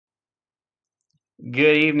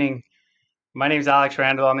Good evening. My name is Alex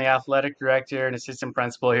Randall. I'm the athletic director and assistant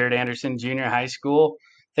principal here at Anderson Junior High School.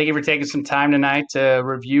 Thank you for taking some time tonight to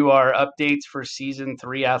review our updates for season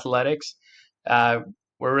 3 athletics. Uh,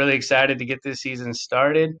 we're really excited to get this season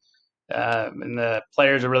started, and the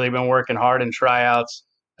players have really been working hard in tryouts.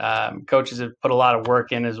 Coaches have put a lot of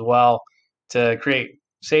work in as well to create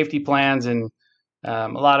safety plans and a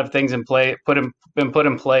lot of things been put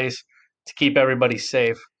in place to keep everybody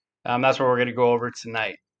safe. That's what we're going to go over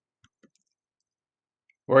tonight.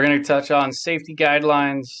 We're going to touch on safety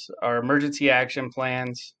guidelines, our emergency action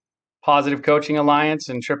plans, positive coaching alliance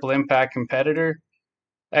and triple impact competitor,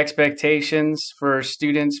 expectations for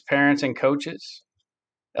students, parents, and coaches,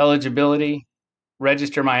 eligibility,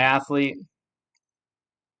 register my athlete,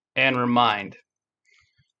 and remind.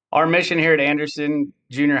 Our mission here at Anderson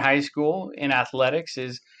Junior High School in athletics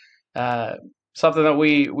is uh, something that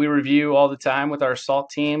we review all the time with our SALT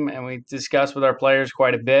team, and we discuss with our players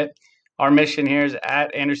quite a bit. Our mission here is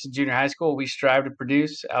at Anderson Junior High School, we strive to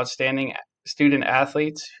produce outstanding student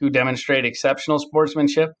athletes who demonstrate exceptional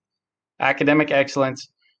sportsmanship, academic excellence,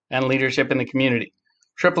 and leadership in the community.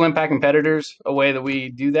 Triple impact competitors, a way that we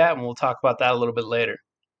do that, and we'll talk about that a little bit later.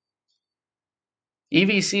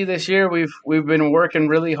 EVC this year, we've been working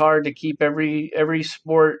really hard to keep every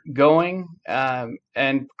sport going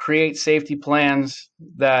and create safety plans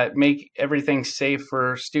that make everything safe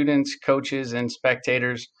for students, coaches, and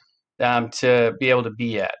spectators to be able to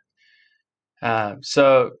be at.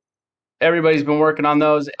 So everybody's been working on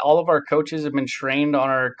those. All of our coaches have been trained on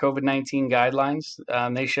our COVID-19 guidelines.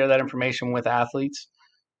 They share that information with athletes.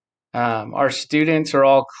 Our students are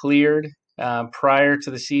all cleared prior to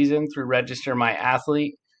the season through Register My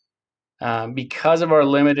Athlete. Because of our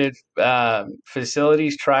limited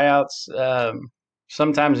facilities, tryouts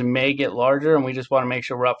sometimes may get larger, and we just want to make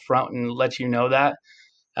sure we're up front and let you know that.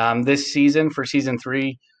 This season, for season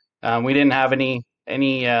 3, we didn't have any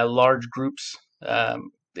large groups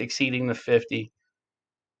exceeding the 50.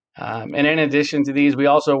 And in addition to these, we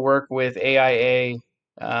also work with AIA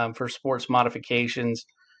for sports modifications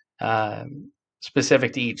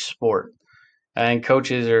specific to each sport. And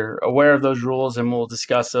coaches are aware of those rules, and we'll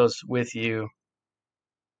discuss those with you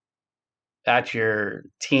at your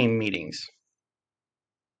team meetings.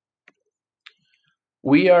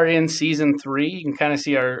 We are in season 3. You can kind of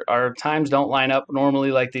see our times don't line up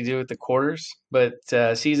normally like they do at the quarters, but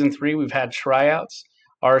season 3, we've had tryouts.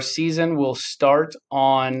 Our season will start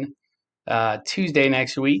on Tuesday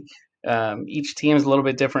next week. Each team is a little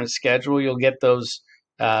bit different schedule. You'll get those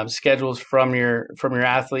schedules from your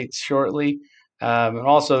athletes shortly. And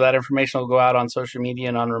also that information will go out on social media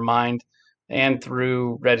and on Remind and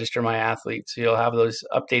through Register My Athlete. So you'll have those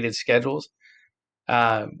updated schedules.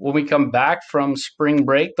 When we come back from spring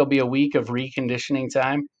break, there'll be a week of reconditioning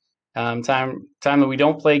time. Time that we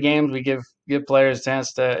don't play games, we give players a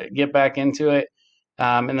chance to get back into it,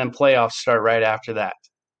 and then playoffs start right after that.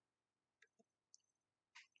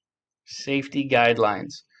 Safety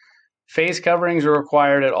guidelines. Face coverings are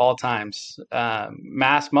required at all times.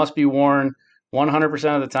 Masks must be worn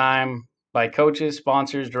 100% of the time by coaches,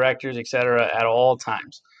 sponsors, directors, etc. at all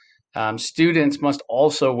times. Students must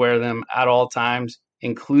also wear them at all times,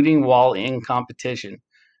 including while in competition.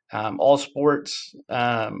 All sports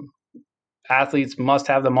athletes must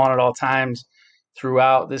have them on at all times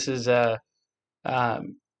throughout. This is a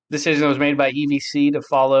decision that was made by EVC to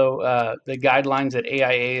follow the guidelines that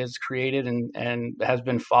AIA has created and has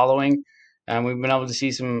been following. And we've been able to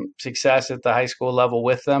see some success at the high school level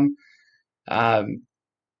with them.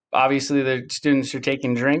 Obviously, the students are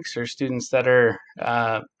taking drinks, or students that are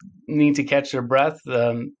need to catch their breath.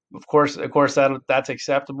 Of course, that's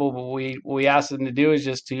acceptable. But what we ask them to do is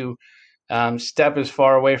just to step as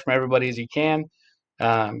far away from everybody as you can.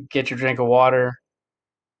 Get your drink of water,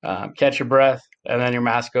 catch your breath, and then your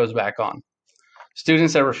mask goes back on.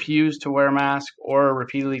 Students that refuse to wear a mask or are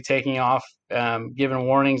repeatedly taking off, given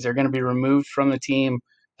warnings, they're going to be removed from the team,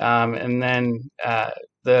 and then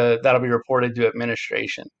that'll be reported to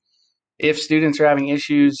administration. If students are having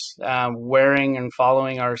issues wearing and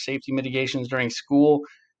following our safety mitigations during school,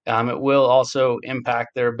 it will also impact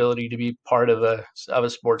their ability to be part of a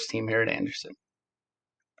sports team here at Anderson.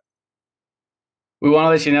 We want to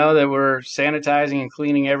let you know that we're sanitizing and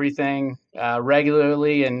cleaning everything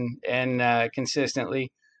regularly and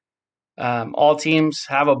consistently. All teams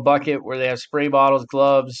have a bucket where they have spray bottles,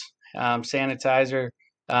 gloves, sanitizer.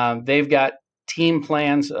 They've got team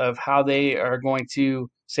plans of how they are going to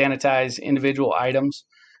sanitize individual items.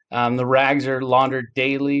 The rags are laundered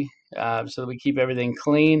daily so that we keep everything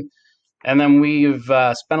clean. And then we've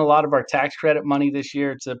spent a lot of our tax credit money this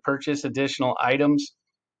year to purchase additional items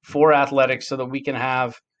for athletics so that we can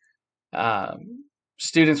have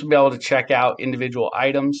students will be able to check out individual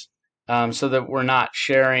items so that we're not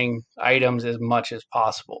sharing items as much as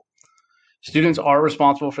possible. Students are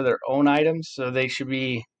responsible for their own items, so they should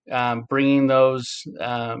be bringing those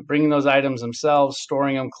items themselves,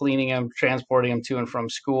 storing them, cleaning them, transporting them to and from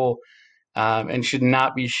school, and should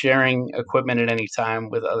not be sharing equipment at any time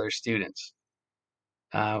with other students.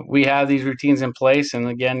 We have these routines in place, and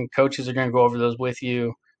again, coaches are going to go over those with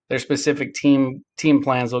you. Their specific team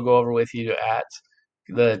plans they'll go over with you at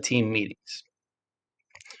the team meetings.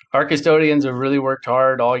 Our custodians have really worked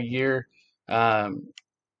hard all year,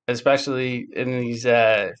 especially in these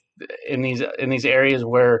areas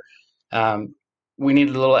where we need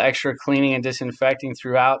a little extra cleaning and disinfecting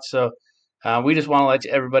throughout. So we just want to let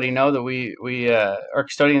everybody know that our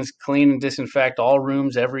custodians clean and disinfect all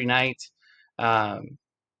rooms every night.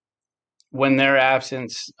 When they're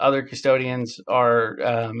absent, other custodians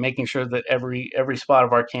are making sure that every spot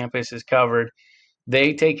of our campus is covered.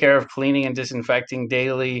 They take care of cleaning and disinfecting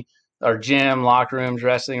daily our gym, locker rooms,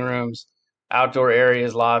 wrestling rooms, outdoor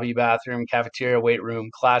areas, lobby, bathroom, cafeteria, weight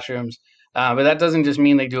room, classrooms. But that doesn't just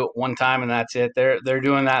mean they do it one time and that's it. They're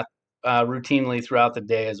doing that routinely throughout the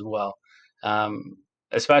day as well,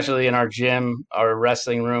 especially in our gym, our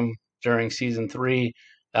wrestling room during season 3.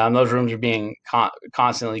 Those rooms are being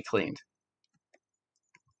constantly cleaned.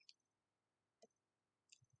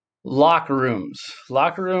 Locker rooms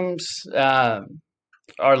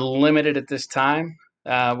are limited at this time.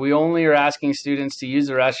 We only are asking students to use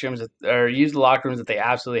the restrooms or use the locker rooms that they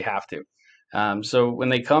absolutely have to. So when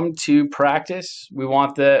they come to practice,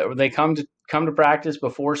 they come to practice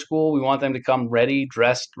before school. We want them to come ready,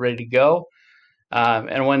 dressed, ready to go.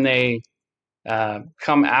 And when they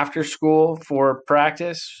come after school for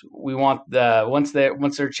practice, we want once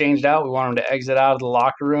they're changed out, we want them to exit out of the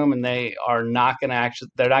locker room, and they're not going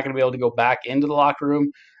to be able to go back into the locker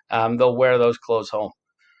room. They'll wear those clothes home.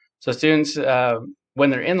 So students, when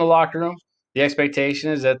they're in the locker room, the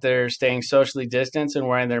expectation is that they're staying socially distanced and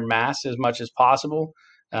wearing their masks as much as possible.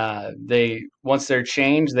 Once they're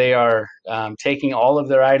changed, they are taking all of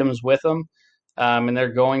their items with them, and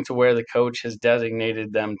they're going to where the coach has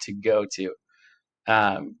designated them to go to.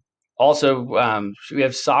 Also, we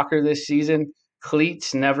have soccer this season.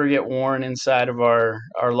 Cleats never get worn inside of our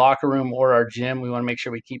locker room or our gym. We want to make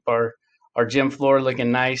sure we keep our gym floor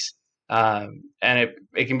looking nice. And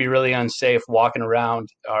it can be really unsafe walking around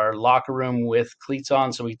our locker room with cleats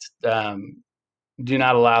on. So we do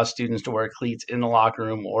not allow students to wear cleats in the locker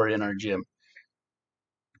room or in our gym.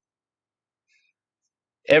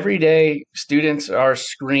 Every day, students are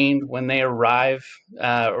screened when they arrive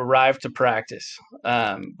to practice.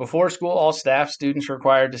 Before school, all staff students are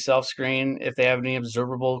required to self-screen if they have any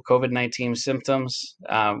observable COVID-19 symptoms.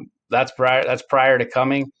 That's prior to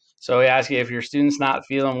coming. So we ask you, if your student's not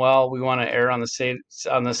feeling well, we want to err on the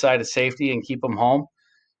side of safety and keep them home.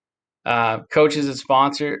 Coach and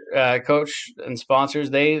sponsors,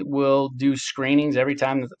 they will do screenings every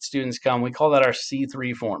time that the students come. We call that our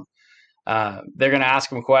C3 form. They're going to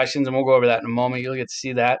ask them questions, and we'll go over that in a moment. You'll get to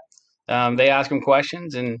see that. They ask them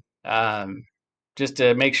questions, and just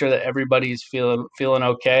to make sure that everybody's feeling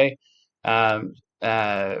okay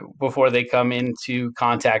before they come into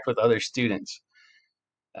contact with other students.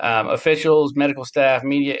 Officials, medical staff,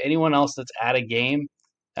 media, anyone else that's at a game,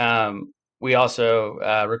 we also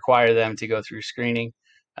require them to go through screening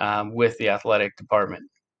with the athletic department.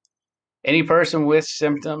 Any person with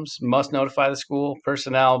symptoms must notify the school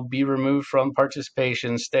personnel, be removed from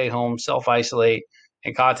participation, stay home, self-isolate,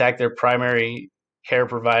 and contact their primary care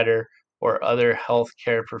provider or other health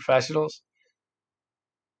care professionals.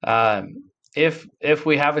 If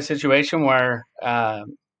we have a situation where a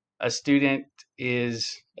student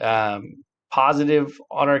is positive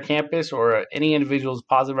on our campus, or any individual is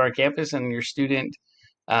positive on our campus, and your student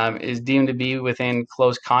is deemed to be within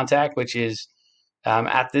close contact, which is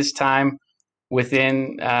at this time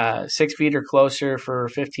within 6 feet or closer for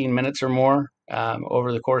 15 minutes or more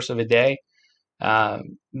over the course of a day,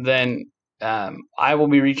 then I will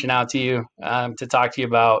be reaching out to you to talk to you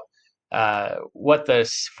about what the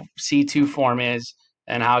C2 form is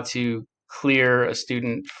and how to clear a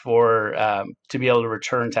student for to be able to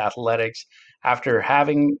return to athletics after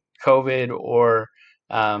having COVID or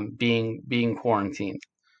being quarantined.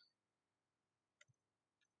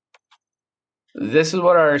 This is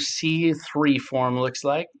what our C3 form looks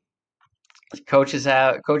like. Coaches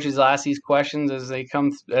ask these questions as they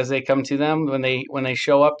come to them. When they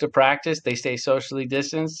show up to practice, they stay socially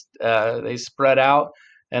distanced. They spread out,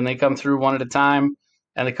 and they come through one at a time.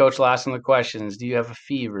 And the coach will ask them the questions: do you have a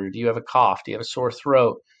fever? Do you have a cough? Do you have a sore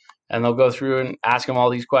throat? and they'll go through and ask them all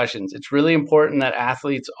these questions. It's really important that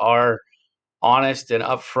athletes are honest and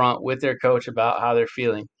upfront with their coach about how they're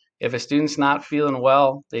feeling. If a student's not feeling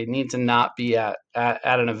well, they need to not be at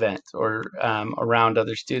an event or around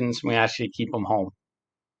other students. We ask you to keep them home.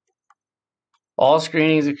 All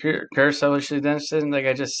screenings occur socially distanced, like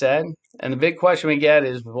I just said. And the big question we get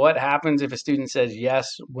is, what happens if a student says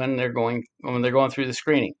yes when they're going through the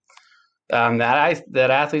screening? That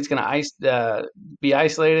athlete's going to be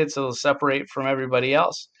isolated, so they'll separate from everybody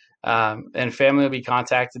else, and family will be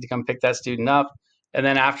contacted to come pick that student up. And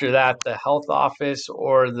then after that, the health office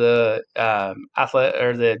or the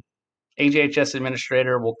the AJHS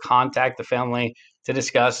administrator will contact the family to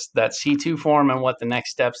discuss that C2 form and what the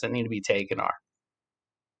next steps that need to be taken are.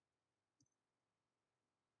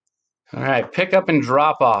 All right, pick up and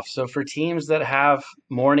drop off. So for teams that have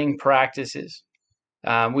morning practices,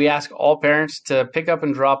 we ask all parents to pick up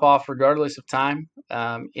and drop off regardless of time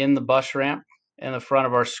in the bus ramp in the front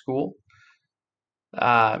of our school.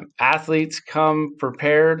 Athletes come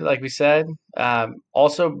prepared, like we said.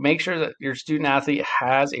 Also, make sure that your student athlete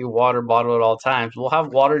has a water bottle at all times. We'll have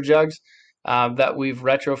water jugs that we've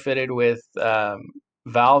retrofitted with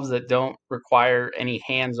valves that don't require any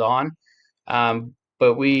hands-on.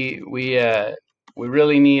 But we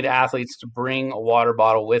really need athletes to bring a water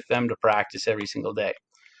bottle with them to practice every single day.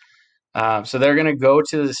 So they're going to go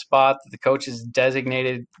to the spot that the coach has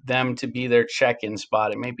designated them to be their check-in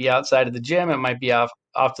spot. It might be outside of the gym. It might be off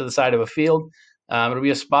to the side of a field. It'll be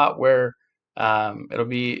a spot where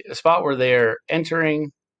they're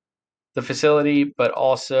entering the facility, but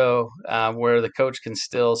also where the coach can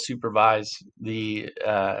still supervise the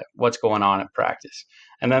what's going on at practice.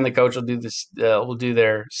 And then the coach will do this. Will do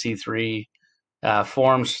their C3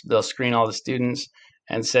 forms. They'll screen all the students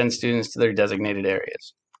and send students to their designated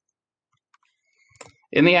areas.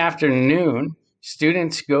 In the afternoon,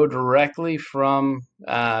 students go directly from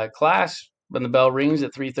class when the bell rings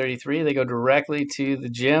at 3:33. They go directly to the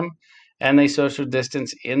gym, and they social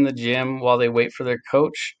distance in the gym while they wait for their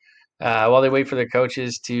coach. While they wait for their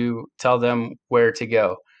coaches to tell them where to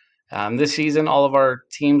go. This season, all of our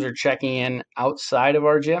teams are checking in outside of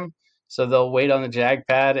our gym, so they'll wait on the jag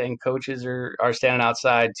pad, and coaches are standing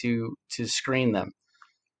outside to screen them.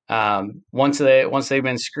 Once they've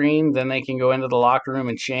been screened, then they can go into the locker room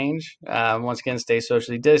and change. Once again, stay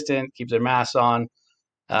socially distant, keep their masks on.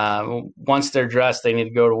 Once they're dressed, they need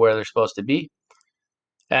to go to where they're supposed to be.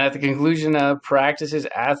 And at the conclusion of practices,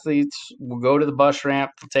 athletes will go to the bus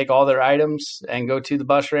ramp, take all their items, and go to the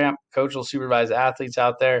bus ramp. Coach will supervise the athletes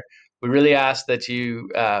out there. We really ask that you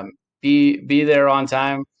be there on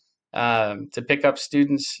time to pick up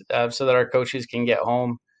students so that our coaches can get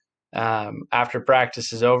home after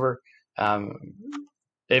practice is over.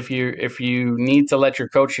 If you need to let your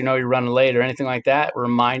coach know you're running late or anything like that,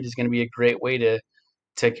 Remind is going to be a great way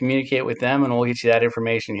to communicate with them, and we'll get you that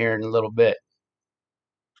information here in a little bit.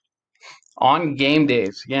 On game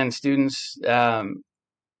days, again, students come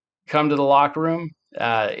to the locker room.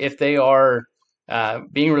 If they are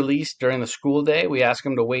being released during the school day, we ask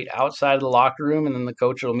them to wait outside of the locker room, and then the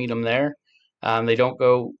coach will meet them there. They don't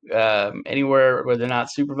go anywhere where they're not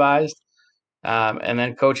supervised. And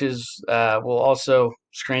then coaches will also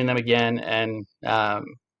screen them again and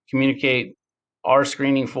communicate our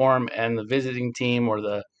screening form, and the visiting team or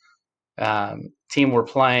the team we're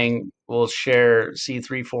playing will share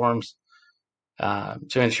C3 forms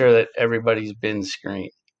to ensure that everybody's been screened.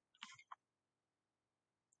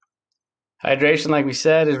 Hydration, like we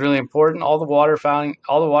said, is really important. All the water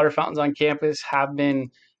fountains on campus have been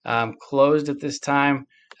closed at this time.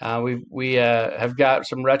 We have got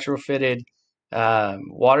some retrofitted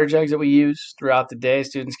water jugs that we use throughout the day.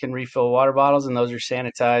 Students can refill water bottles, and those are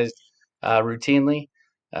sanitized routinely.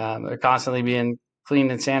 They're constantly being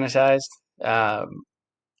cleaned and sanitized. The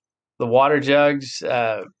water jugs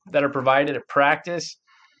that are provided at practice,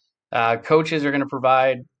 coaches are going to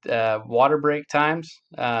provide water break times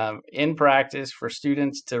in practice for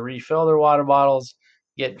students to refill their water bottles,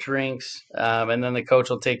 get drinks, and then the coach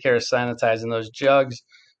will take care of sanitizing those jugs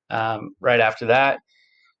right after that.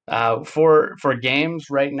 For games,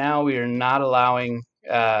 right now we are not allowing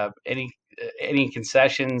any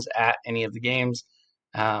concessions at any of the games.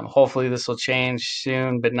 Hopefully this will change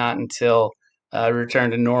soon, but not until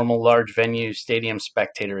return to normal large venue stadium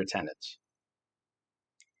spectator attendance.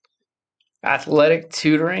 Athletic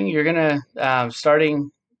tutoring, you're going to, starting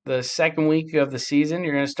the second week of the season,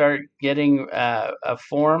 you're going to start getting a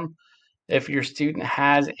form. If your student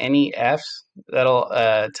has any Fs,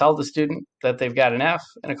 that'll tell the student that they've got an F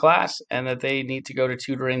in a class and that they need to go to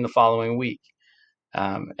tutoring the following week.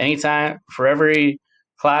 Anytime, for every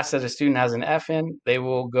class that a student has an F in, they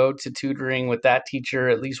will go to tutoring with that teacher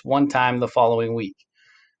at least one time the following week.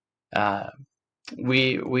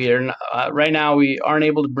 We are right now we aren't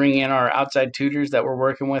able to bring in our outside tutors that we're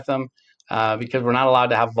working with them because we're not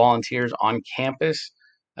allowed to have volunteers on campus.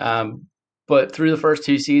 But through the first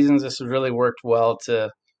 2 seasons, this has really worked well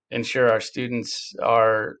to ensure our students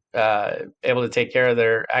are able to take care of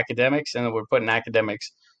their academics, and that we're putting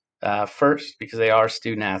academics first because they are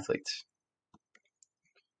student athletes.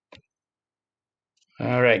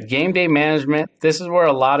 All right, game day management. This is where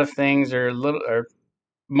a lot of things are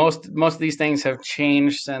most of these things have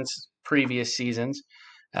changed since previous seasons.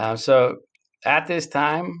 So at this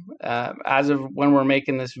time, as of when we're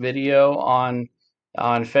making this video on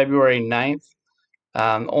February 9th,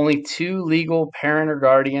 only 2 legal parent or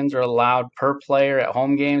guardians are allowed per player at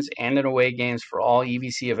home games and in away games for all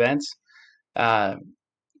EVC events.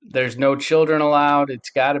 There's no children allowed. It's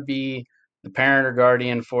got to be the parent or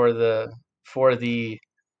guardian for the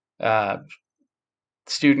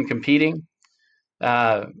student competing.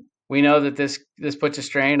 We know that this puts a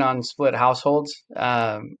strain on split households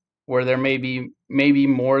where there may be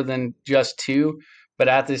more than just 2, but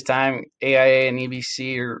at this time, AIA and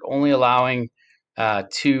EBC are only allowing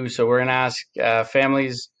 2. So we're going to ask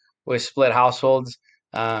families with split households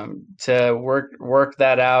to work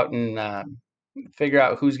that out and figure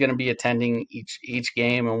out who's going to be attending each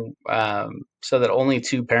game, and so that only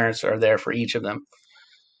 2 parents are there for each of them.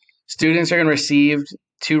 Students are going to receive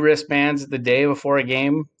 2 wristbands the day before a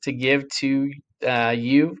game to give to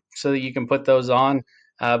you so that you can put those on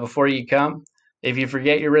before you come. If you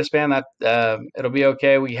forget your wristband, that it'll be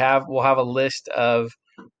okay. We'll have a list of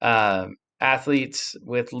athletes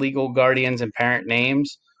with legal guardians and parent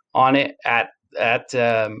names on it at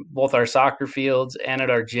both our soccer fields and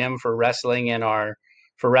at our gym for wrestling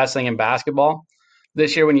and basketball.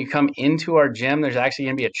 This year, when you come into our gym, there's actually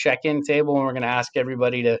going to be a check-in table, and we're going to ask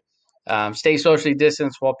everybody to stay socially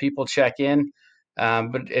distanced while people check in.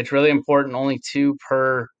 But it's really important, only two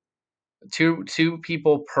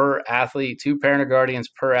people per athlete, 2 parent or guardians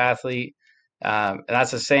per athlete. And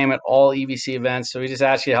that's the same at all EVC events. So we just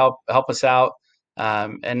ask you to help us out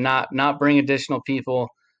and not bring additional people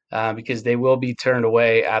because they will be turned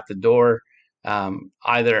away at the door,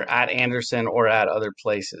 either at Anderson or at other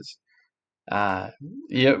places.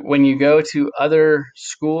 When you go to other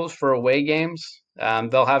schools for away games,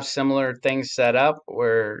 they'll have similar things set up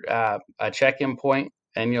where a check-in point,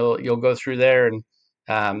 and you'll go through there,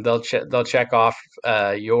 and they'll check off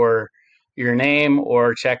your name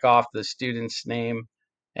or check off the student's name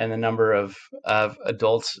and the number of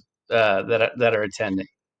adults that are attending.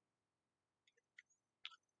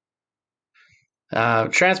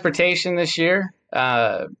 Transportation this year.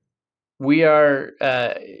 We are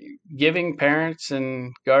giving parents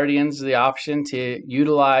and guardians the option to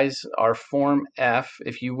utilize our Form F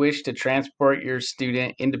if you wish to transport your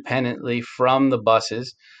student independently from the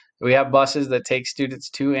buses. We have buses that take students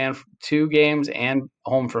to games and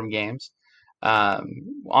home from games.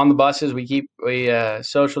 On the buses, we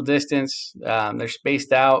social distance. They're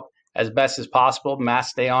spaced out as best as possible.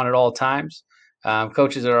 Masks stay on at all times.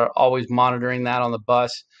 Coaches are always monitoring that on the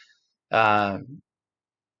bus.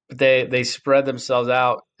 They spread themselves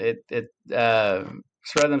out.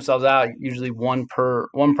 Spread themselves out, usually one per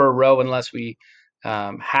row, unless we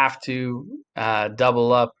have to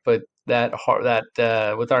double up. But that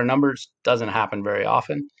with our numbers doesn't happen very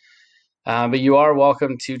often. But you are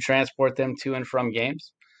welcome to transport them to and from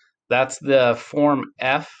games. That's the Form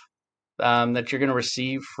F that you're going to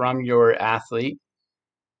receive from your athlete.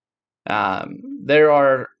 There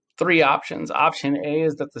are 3 options. Option A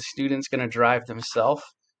is that the student's going to drive themselves.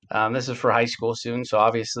 This is for high school students, so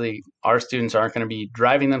obviously our students aren't going to be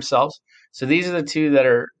driving themselves. So these are the 2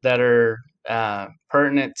 that are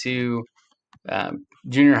pertinent to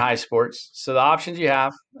junior high sports. So the options you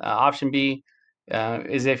have, option B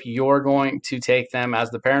is if you're going to take them as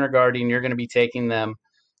the parent or guardian, you're going to be taking them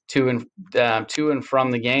to and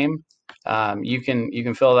from the game. You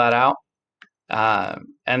can fill that out,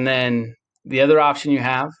 and then the other option you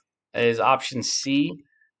have is option C,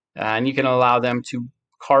 and you can allow them to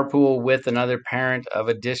carpool with another parent of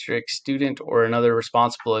a district student or another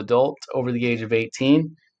responsible adult over the age of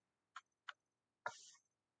 18.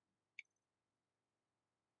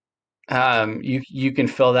 You can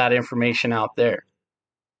fill that information out there.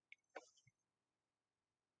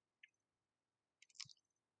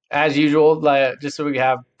 As usual, just so we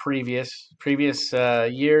have previous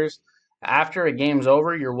years, after a game's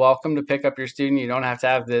over, you're welcome to pick up your student. You don't have to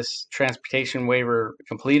have this transportation waiver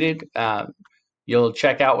completed. You'll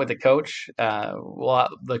check out with the coach.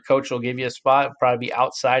 The coach will give you a spot. It'll probably be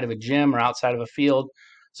outside of a gym or outside of a field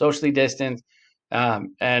socially distanced.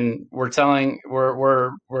 And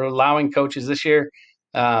we're allowing coaches this year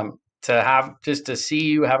to have just to see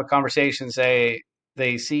you, have a conversation, say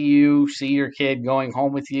they see you, see your kid going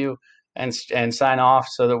home with you, and sign off,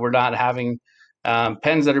 so that we're not having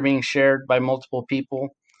pens that are being shared by multiple people.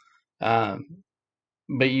 Um,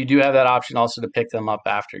 but you do have that option also to pick them up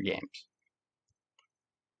after games.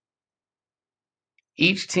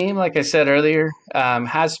 Each team, like I said earlier,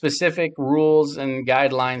 has specific rules and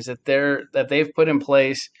guidelines that they've put in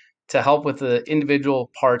place to help with the individual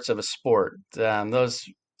parts of a sport. Those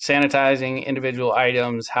sanitizing individual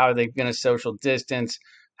items, how they're going to social distance,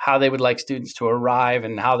 how they would like students to arrive,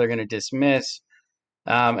 and how they're going to dismiss,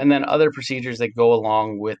 and then other procedures that go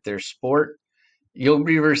along with their sport. You'll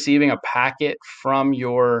be receiving a packet from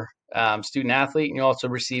your student athlete, and you'll also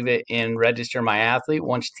receive it in Register My Athlete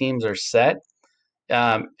once teams are set.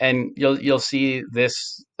 And you'll see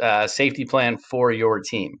this safety plan for your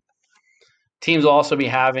team. Teams will also be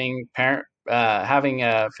having having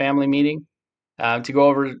a family meeting to go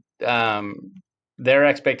over their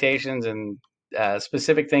expectations and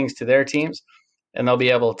specific things to their teams, and they'll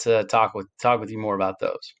be able to talk with you more about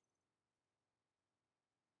those.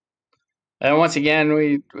 And once again,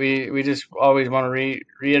 we just always want to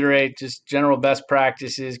reiterate just general best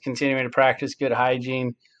practices, continuing to practice good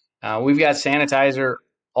hygiene. We've got sanitizer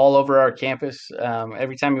all over our campus.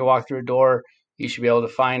 Every time you walk through a door, you should be able to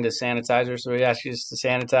find a sanitizer. So we ask you just to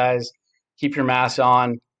sanitize, keep your mask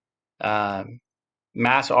on.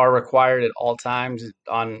 Masks are required at all times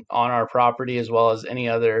on our property, as well as any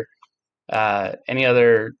other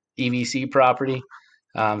EVC property.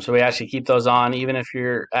 So we actually keep those on. Even if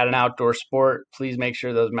you're at an outdoor sport, please make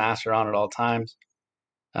sure those masks are on at all times.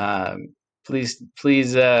 Please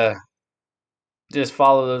just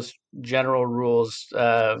follow those general rules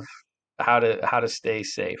of how to stay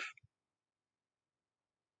safe.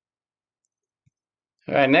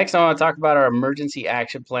 All right, next I want to talk about our emergency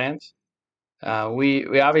action plans.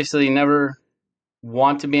 We obviously never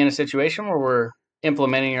want to be in a situation where we're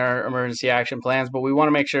implementing our emergency action plans, but we want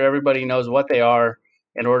to make sure everybody knows what they are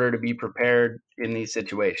in order to be prepared in these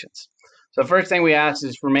situations. So first thing we ask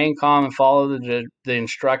is remain calm and follow the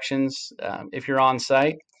instructions if you're on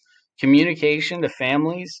site. Communication to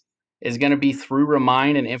families is going to be through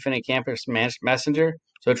Remind and Infinite Campus Messenger.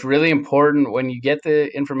 So it's really important when you get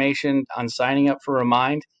the information on signing up for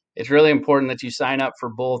Remind, it's really important that you sign up for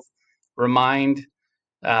both Remind,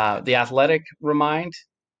 the athletic Remind,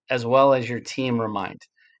 as well as your team Remind.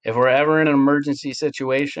 If we're ever in an emergency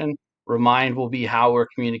situation, Remind will be how we're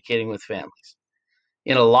communicating with families.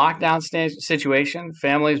 In a lockdown situation,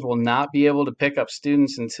 families will not be able to pick up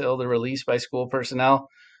students until they're released by school personnel.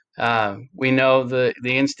 We know the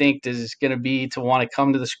instinct is going to be to want to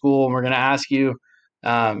come to the school, and we're going to ask you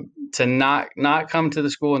to not come to the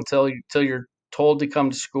school until you're told to come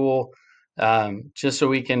to school, just so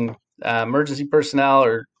we can emergency personnel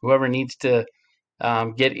or whoever needs to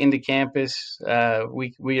get into campus,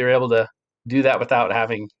 we are able to do that without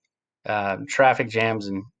having traffic jams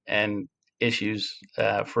and issues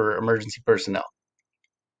for emergency personnel.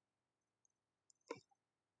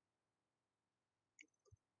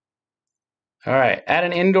 All right, at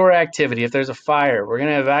an indoor activity, if there's a fire, we're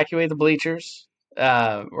going to evacuate the bleachers.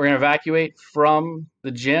 We're going to evacuate from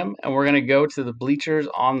the gym, and we're going to go to the bleachers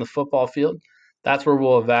on the football field. That's where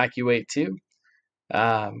we'll evacuate to,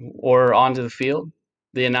 or onto the field.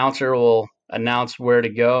 The announcer will announce where to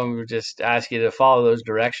go, and we'll just ask you to follow those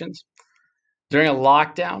directions. During a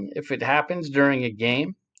lockdown, if it happens during a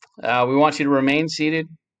game, we want you to remain seated,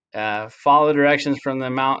 follow the directions from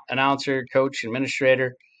the announcer, coach,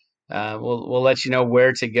 administrator. We'll let you know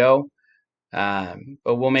where to go,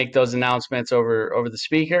 but we'll make those announcements over the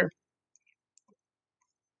speaker.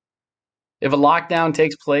 If a lockdown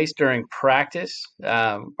takes place during practice,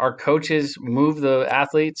 our coaches move the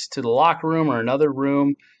athletes to the locker room or another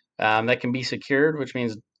room that can be secured, which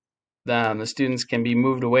means the students can be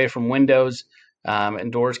moved away from windows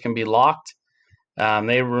and doors can be locked.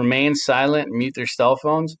 They remain silent and mute their cell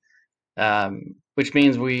phones, which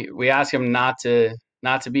means we ask them not to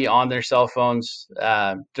be on their cell phones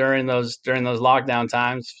during those lockdown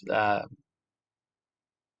times,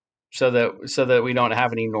 so that we don't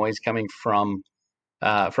have any noise coming from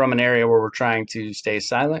an area where we're trying to stay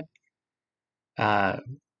silent.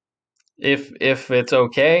 If it's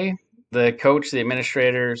okay, the coach, the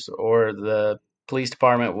administrators, or the police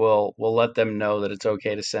department will let them know that it's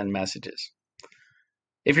okay to send messages.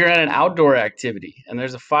 If you're at an outdoor activity and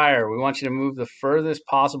there's a fire, we want you to move the furthest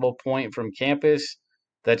possible point from campus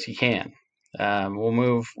that you can. We'll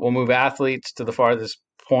move athletes to the farthest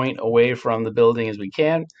point away from the building as we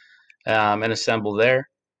can, and assemble there.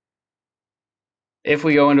 If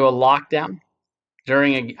we go into a lockdown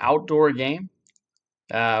during an outdoor game,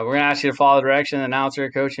 we're going to ask you to follow the direction of the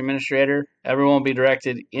announcer, coach, administrator. Everyone will be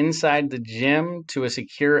directed inside the gym to a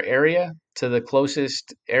secure area, to the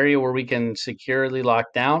closest area where we can securely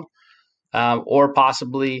lock down, or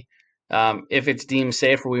possibly, if it's deemed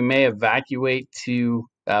safer, we may evacuate to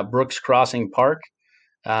Brooks Crossing Park.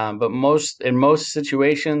 But in most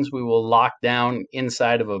situations, we will lock down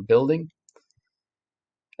inside of a building.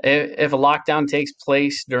 If a lockdown takes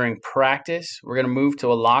place during practice, we're going to move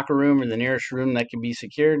to a locker room or the nearest room that can be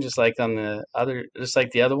secured, just like the other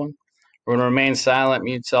one. We're going to remain silent,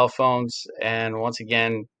 mute cell phones, and once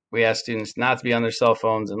again, we ask students not to be on their cell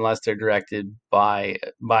phones unless they're directed by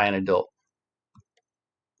an adult.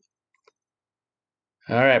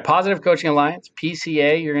 All right, Positive Coaching Alliance,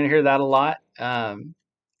 PCA, you're going to hear that a lot,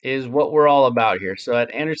 is what we're all about here. So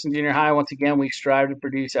at Anderson Junior High, once again, we strive to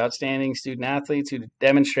produce outstanding student athletes who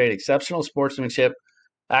demonstrate exceptional sportsmanship,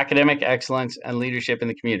 academic excellence, and leadership in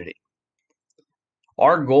the community.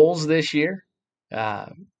 Our goals this year, we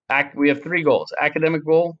have 3 goals. Academic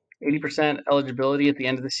goal, 80% eligibility at the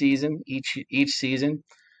end of the season, each season.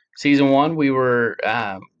 Season 1,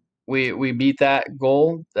 we beat that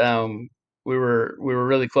goal. We were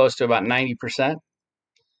really close to about 90%.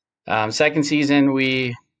 Second season,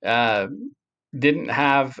 we didn't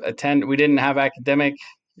have academic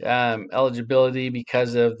eligibility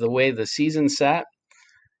because of the way the season sat.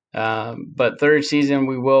 But third season,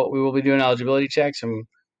 we will be doing eligibility checks, and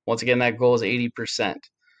once again, that goal is 80%.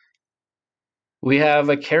 We have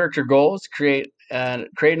a character goal to create an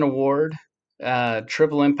award,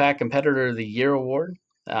 Triple Impact Competitor of the Year award.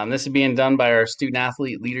 This is being done by our student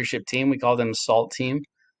athlete leadership team. We call them SALT team.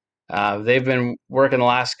 They've been working the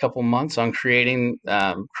last couple months on creating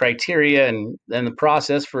criteria and the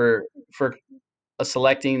process for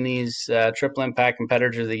selecting these Triple Impact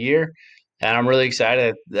Competitors of the Year, and I'm really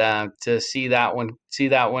excited to see that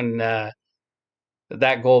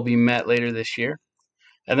goal be met later this year.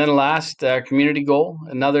 And then last, community goal,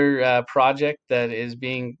 another project that is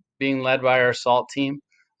being led by our SALT team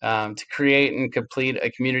to create and complete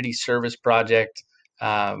a community service project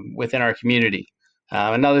within our community.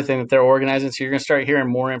 Another thing that they're organizing, so you're going to start hearing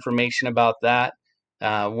more information about that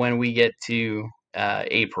when we get to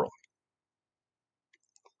April.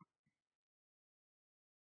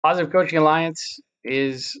 Positive Coaching Alliance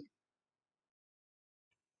is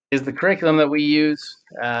the curriculum that we use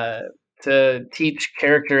to teach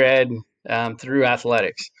character ed through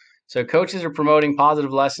athletics. So coaches are promoting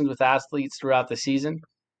positive lessons with athletes throughout the season.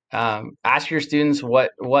 Ask your students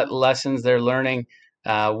what lessons they're learning,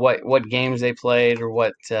 what games they played, or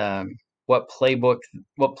what play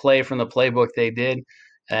from the playbook they did,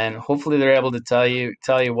 and hopefully they're able to tell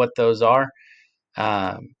you what those are.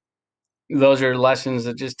 Those are lessons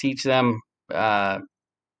that just teach them the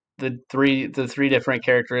three different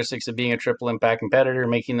characteristics of being a triple impact competitor,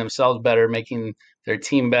 making themselves better, making their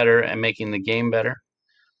team better, and making the game better.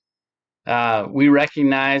 We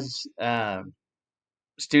recognize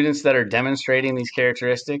students that are demonstrating these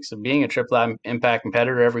characteristics of being a triple impact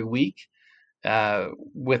competitor every week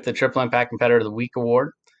with the Triple Impact Competitor of the Week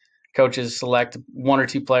award. Coaches select 1 or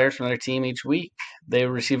 2 players from their team each week. They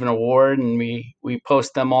receive an award, and we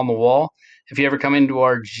post them on the wall. If you ever come into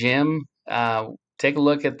our gym, take a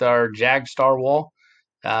look at our Jag Star wall.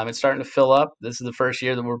 It's starting to fill up. This is the first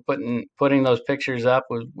year that we're putting those pictures up.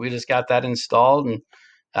 We just got that installed, and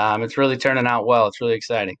it's really turning out well. It's really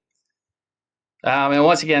exciting. And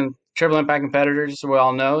once again, Triple Impact Competitors, as we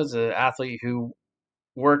all know, is an athlete who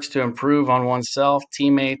works to improve on oneself,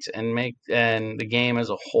 teammates, and the game as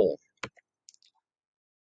a whole.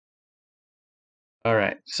 All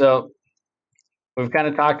right, so we've kind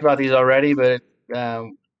of talked about these already, but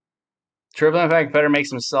Triple Impact Competitor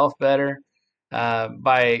makes himself better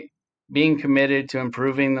by being committed to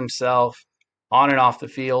improving themselves on and off the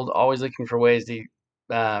field, always looking for ways to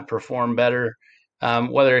perform better,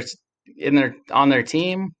 whether it's on their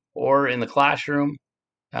team or in the classroom.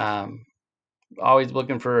 Always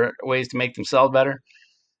looking for ways to make themselves better.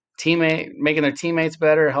 Making their teammates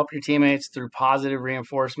better, help your teammates through positive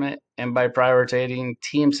reinforcement and by prioritizing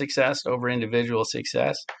team success over individual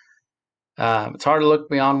success. It's hard to look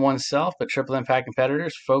beyond oneself, but Triple Impact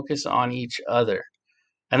competitors focus on each other.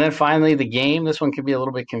 And then finally, the game. This one can be a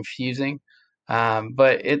little bit confusing,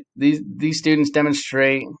 but these students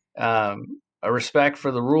demonstrate a respect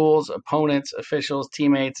for the rules, opponents, officials,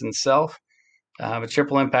 teammates, and self. A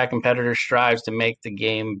Triple Impact competitor strives to make the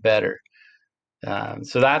game better.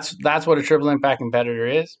 So that's what a Triple Impact competitor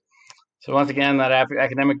is. So once again, that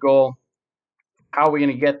academic goal, how are we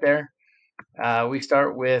going to get there? We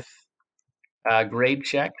start with grade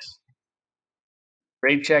checks.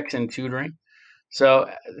 grade checks and tutoring. So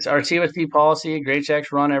our CFP policy, grade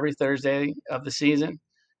checks run every Thursday of the season.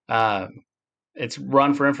 Uh, it's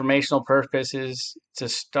run for informational purposes to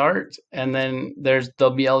start, and then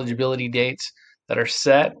there'll be eligibility dates that are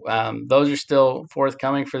set. Those are still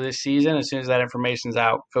forthcoming for this season. As soon as that information's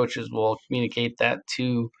out, coaches will communicate that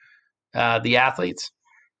to the athletes.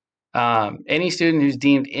 Any student who's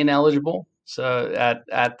deemed ineligible, so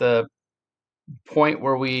at the point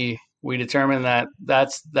where we determine that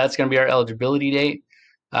that's going to be our eligibility date.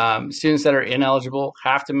 Students that are ineligible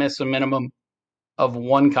have to miss a minimum of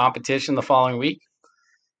one competition the following week.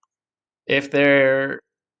 If they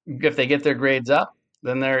get their grades up,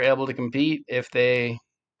 then they're able to compete. If they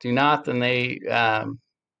do not, then they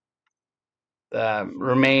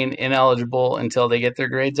remain ineligible until they get their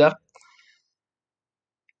grades up.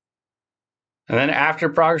 And then after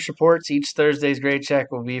progress reports, each Thursday's grade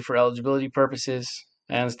check will be for eligibility purposes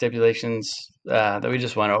and stipulations that we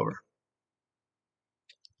just went over.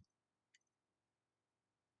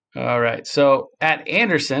 All right. So at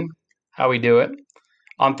Anderson, how we do it.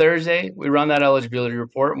 On Thursday, we run that eligibility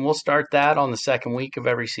report, and we'll start that on the second week of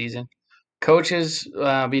every season. Coaches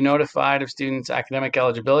be notified of students' academic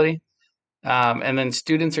eligibility, and then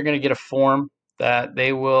students are going to get a form that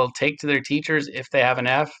they will take to their teachers if they have an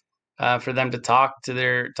F, for them to talk to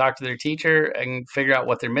their teacher and figure out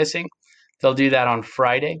what they're missing. They'll do that on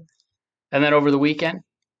Friday, and then over the weekend,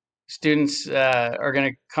 students are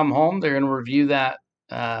going to come home. They're going to review that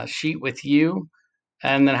sheet with you,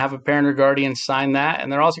 and then have a parent or guardian sign that.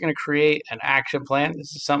 And they're also going to create an action plan.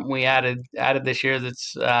 This is something we added this year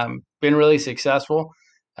that's been really successful,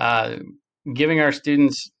 giving our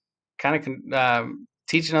students kind of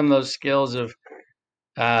teaching them those skills of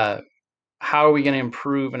how are we going to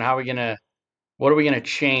improve and what are we going to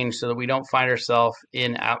change so that we don't find ourselves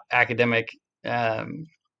in academic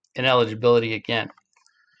ineligibility again.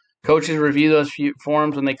 Coaches review those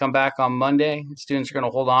forms when they come back on Monday. Students are going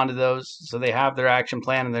to hold on to those so they have their action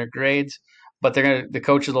plan and their grades, but the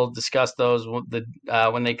coaches will discuss those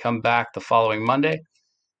when they come back the following Monday.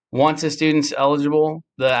 Once a student's eligible,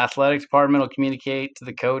 the athletic department will communicate to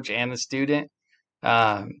the coach and the student.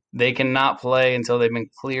 They cannot play until they've been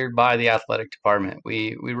cleared by the athletic department.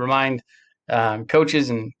 We remind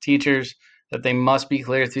coaches and teachers that they must be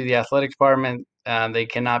cleared through the athletic department. They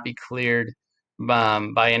cannot be cleared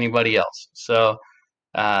by anybody else. So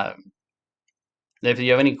if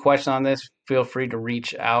you have any question on this, feel free to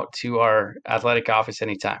reach out to our athletic office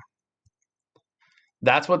anytime.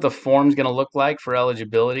 That's what the form's going to look like for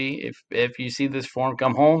eligibility. If you see this form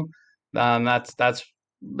come home, that's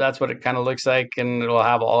what it kind of looks like, and it'll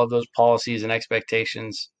have all of those policies and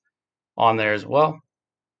expectations on there as well.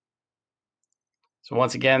 So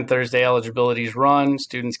once again, Thursday eligibility is run.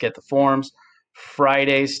 Students get the forms.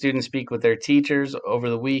 Friday, students speak with their teachers. Over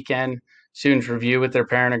the weekend, students review with their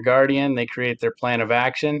parent or guardian. They create their plan of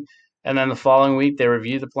action. And then the following week, they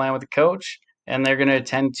review the plan with the coach, and they're going to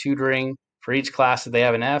attend tutoring for each class that they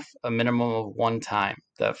have an F, a minimum of one time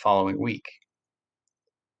that following week.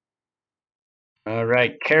 All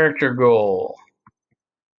right, character goal.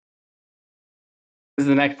 This is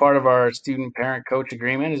the next part of our student parent coach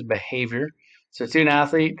agreement is behavior. So student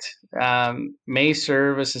athlete may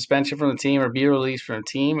serve a suspension from the team or be released from the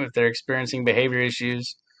team if they're experiencing behavior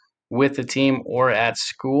issues with the team or at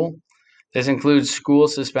school. This includes school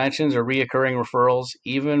suspensions or reoccurring referrals,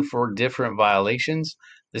 even for different violations.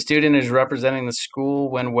 The student is representing the school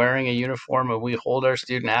when wearing a uniform, and we hold our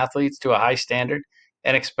student athletes to a high standard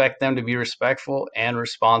and expect them to be respectful and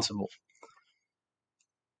responsible.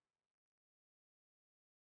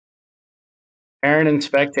 Parent and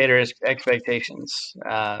spectator expectations.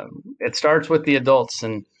 It starts with the adults,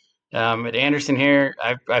 and at Anderson here,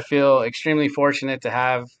 I feel extremely fortunate to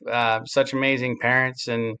have such amazing parents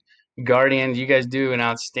and guardians. You guys do an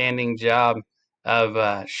outstanding job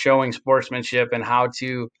of showing sportsmanship and how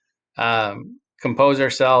to compose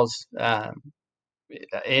ourselves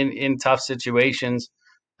in tough situations.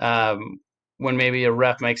 When maybe a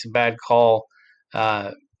ref makes a bad call,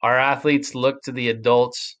 our athletes look to the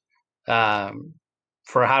adults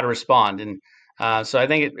for how to respond. And so I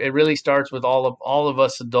think it really starts with all of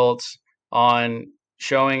us adults on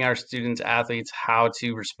showing our students athletes how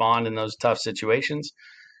to respond in those tough situations.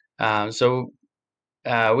 So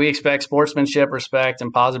we expect sportsmanship, respect,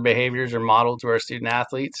 and positive behaviors are modeled to our student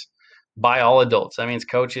athletes by all adults. That means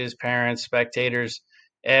coaches, parents, spectators,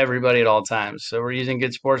 everybody at all times. So we're using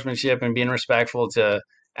good sportsmanship and being respectful to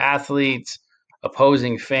athletes,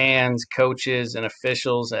 opposing fans, coaches, and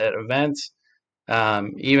officials at events,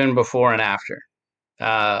 even before and after.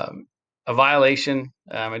 A violation,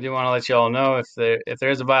 I do want to let you all know if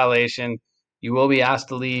there's a violation, you will be asked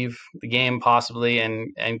to leave the game possibly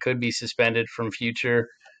and could be suspended from future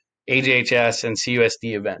AJHS and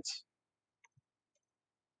CUSD events.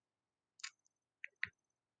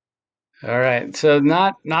 All right. So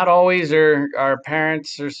not always are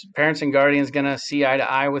parents and guardians going to see eye to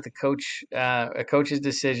eye with a coach's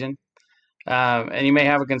decision, and you may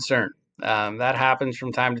have a concern. That happens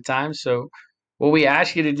from time to time. So what we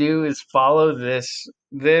ask you to do is follow this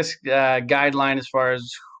guideline as far as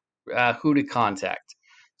who to contact.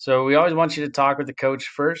 So we always want you to talk with the coach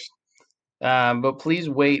first, but please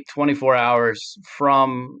wait 24 hours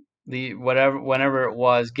from the whenever it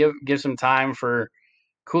was. Give some time for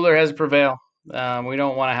cooler heads prevail. We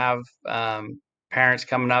don't want to have parents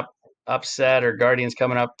coming up upset or guardians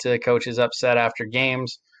coming up to coaches upset after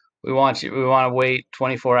games. We want to wait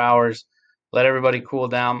 24 hours, let everybody cool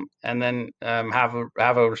down, and then have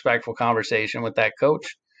a respectful conversation with that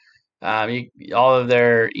coach. All of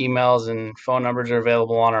their emails and phone numbers are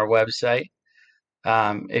available on our website.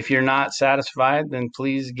 If you're not satisfied, then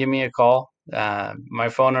please give me a call. My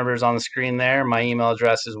phone number is on the screen there. My email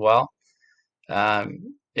address as well.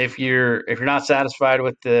 If you're not satisfied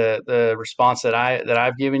with the response that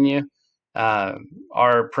I've given you,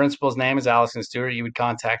 our principal's name is Allison Stewart. You would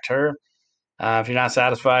contact her. If you're not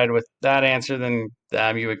satisfied with that answer, then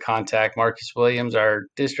you would contact Marcus Williams, our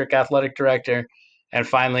district athletic director. And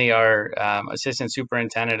finally, our assistant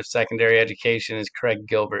superintendent of secondary education is Craig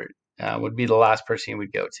Gilbert, would be the last person you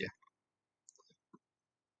would go to.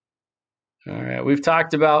 All right, we've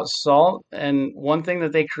talked about SALT, and one thing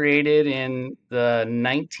that they created in the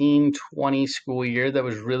 1920 school year that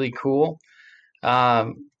was really cool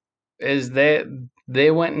is they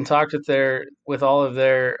went and talked with all of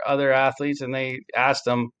their other athletes, and they asked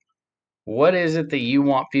them, what is it that you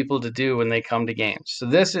want people to do when they come to games? So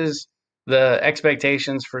this is the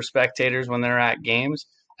expectations for spectators when they're at games,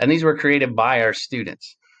 and these were created by our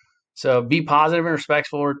students. So be positive and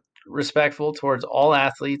respectful towards all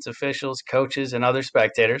athletes, officials, coaches, and other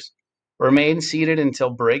spectators. Remain seated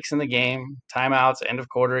until breaks in the game, timeouts, end of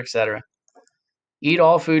quarter, etc. Eat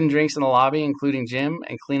all food and drinks in the lobby, including gym,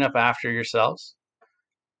 and clean up after yourselves.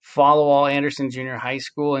 Follow all Anderson Junior High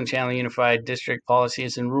School and Chandler Unified District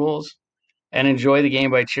policies and rules, and enjoy the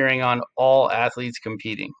game by cheering on all athletes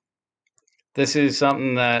competing. This is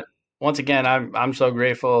something that, once again, I'm so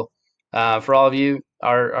grateful for all of you.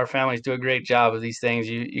 Our families do a great job of these things.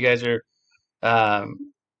 You guys are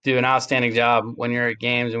do an outstanding job when you're at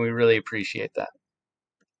games, and we really appreciate that.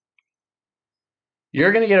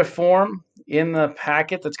 You're going to get a form in the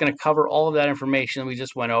packet that's going to cover all of that information we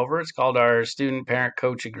just went over. It's called our student parent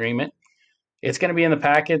coach agreement. It's going to be in the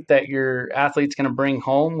packet that your athlete's going to bring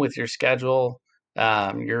home with your schedule,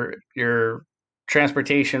 your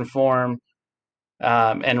transportation form,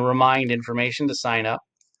 and remind information to sign up.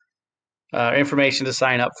 Information to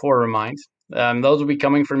sign up for Remind. Those will be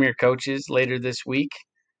coming from your coaches later this week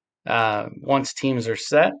once teams are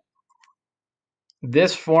set.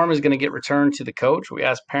 This form is going to get returned to the coach. We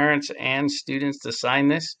ask parents and students to sign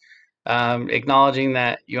this, acknowledging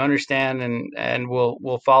that you understand and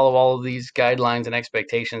will follow all of these guidelines and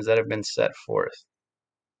expectations that have been set forth.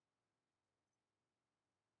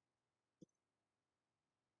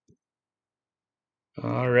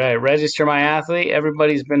 All right, register my athlete.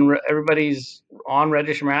 Everybody's on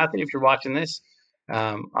register my athlete. If you're watching this,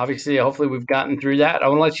 obviously, hopefully we've gotten through that. I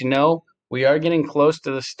want to let you know we are getting close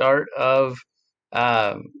to the start of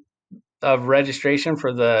registration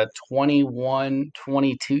for the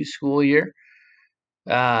 21-22 school year.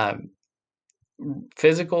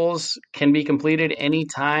 Physicals can be completed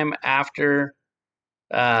anytime after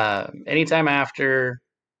March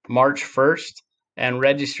 1st, and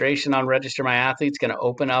registration on Register My Athlete is going to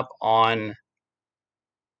open up on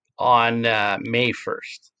May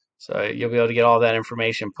 1st. So you'll be able to get all that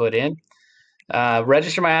information put in.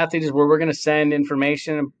 Register My Athlete is where we're going to send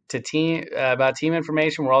information to about team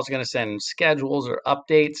information. We're also going to send schedules or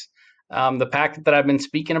updates. The packet that I've been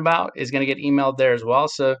speaking about is going to get emailed there as well.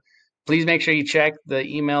 So please make sure you check the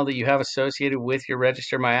email that you have associated with your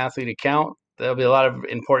Register My Athlete account. There'll be a lot of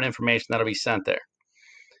important information that'll be sent there.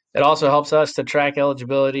 It also helps us to track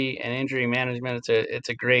eligibility and injury management. It's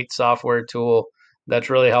a great software tool that's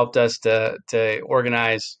really helped us to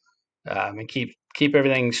organize and keep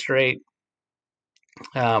everything straight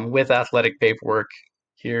with athletic paperwork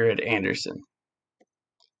here at Anderson.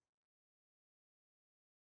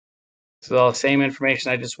 So the same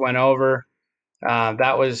information I just went over.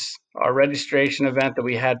 That was our registration event that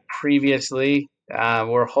we had previously.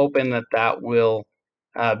 We're hoping that will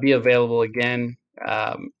be available again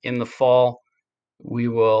in the fall. We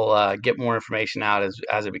will get more information out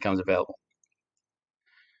as it becomes available.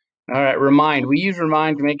 All right, Remind. We use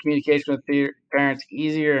Remind to make communication with parents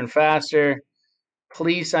easier and faster.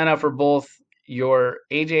 Please sign up for both your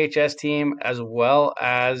AJHS team as well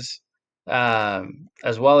as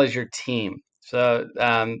your team. So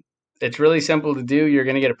it's really simple to do. You're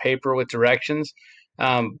going to get a paper with directions,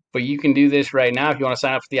 but you can do this right now if you want to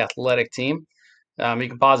sign up for the athletic team. You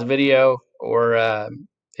can pause the video, or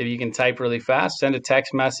if you can type really fast, send a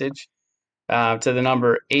text message to the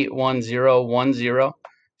number 81010.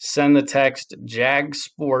 Send the text JAG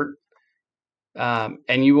Sport,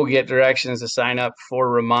 and you will get directions to sign up for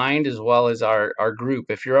Remind as well as our group.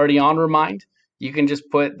 If you're already on Remind, you can just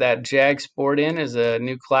put that JAG Sport in as a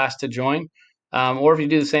new class to join. Or if you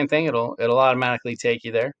do the same thing, it'll automatically take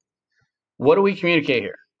you there. What do we communicate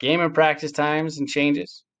here? Game and practice times and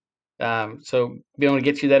changes. So be able to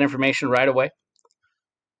get you that information right away.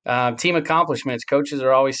 Team accomplishments. Coaches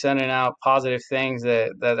are always sending out positive things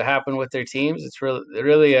that happen with their teams. It's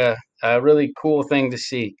really a really cool thing to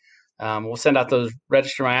see. We'll send out those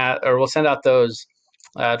we'll send out those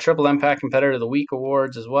Triple Impact Competitor of the Week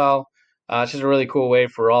awards as well. It's just a really cool way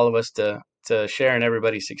for all of us to share in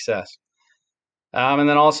everybody's success. And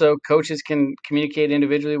then also, coaches can communicate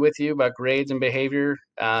individually with you about grades and behavior.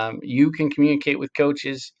 You can communicate with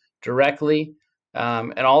coaches directly,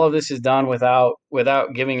 and all of this is done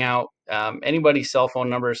without giving out anybody's cell phone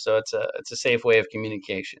number. So it's a safe way of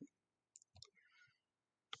communication.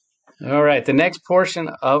 All right, the next portion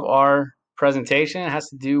of our presentation has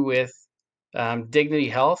to do with Dignity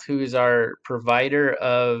Health, who is our provider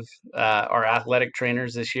of our athletic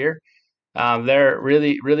trainers this year. They're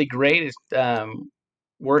really great at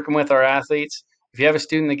working with our athletes. If you have a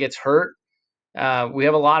student that gets hurt, we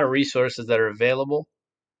have a lot of resources that are available,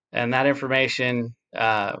 and that information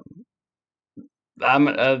that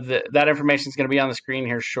information is going to be on the screen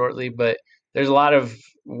here shortly. But there's a lot of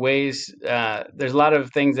ways. There's a lot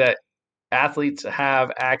of things that athletes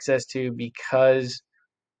have access to because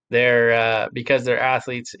they're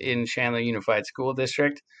athletes in Chandler Unified School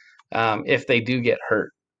District. If they do get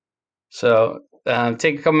hurt. So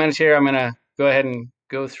take a couple minutes here. I'm going to go ahead and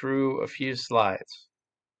go through a few slides.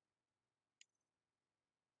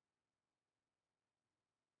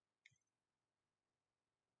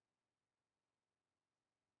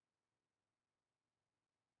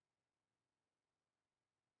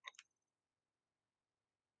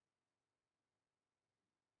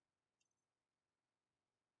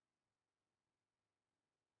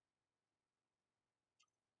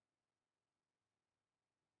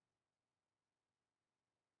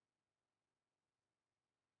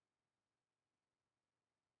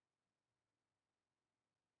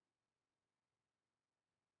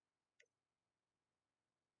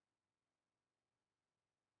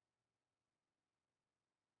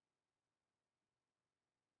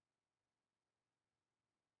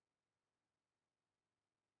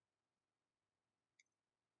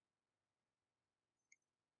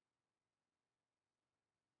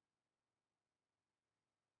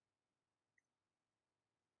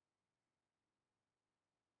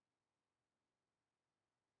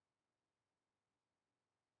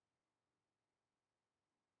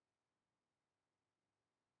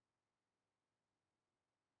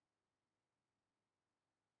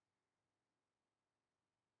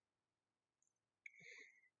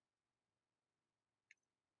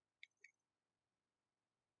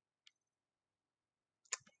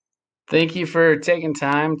 Thank you for taking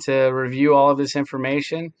time to review all of this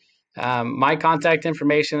information. My contact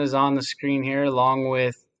information is on the screen here, along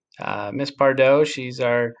with Miss Pardo. She's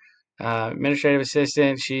our administrative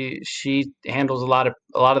assistant. She handles a lot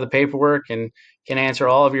of the paperwork and can answer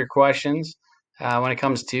all of your questions when it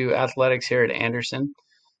comes to athletics here at Anderson.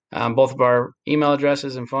 Both of our email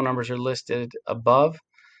addresses and phone numbers are listed above.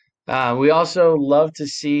 We also love to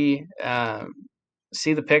see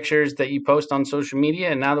the pictures that you post on social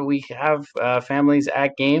media. And now that we have families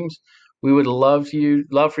at games, we would love for you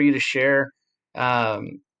to share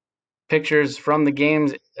pictures from the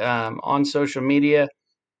games on social media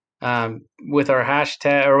with our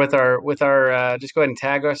hashtag or with our just go ahead and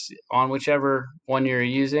tag us on whichever one you're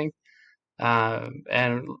using,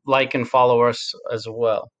 and like and follow us as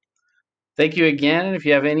well. Thank you again. And if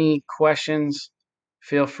you have any questions,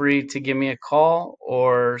 feel free to give me a call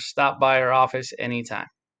or stop by our office anytime.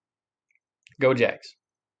 Go Jags.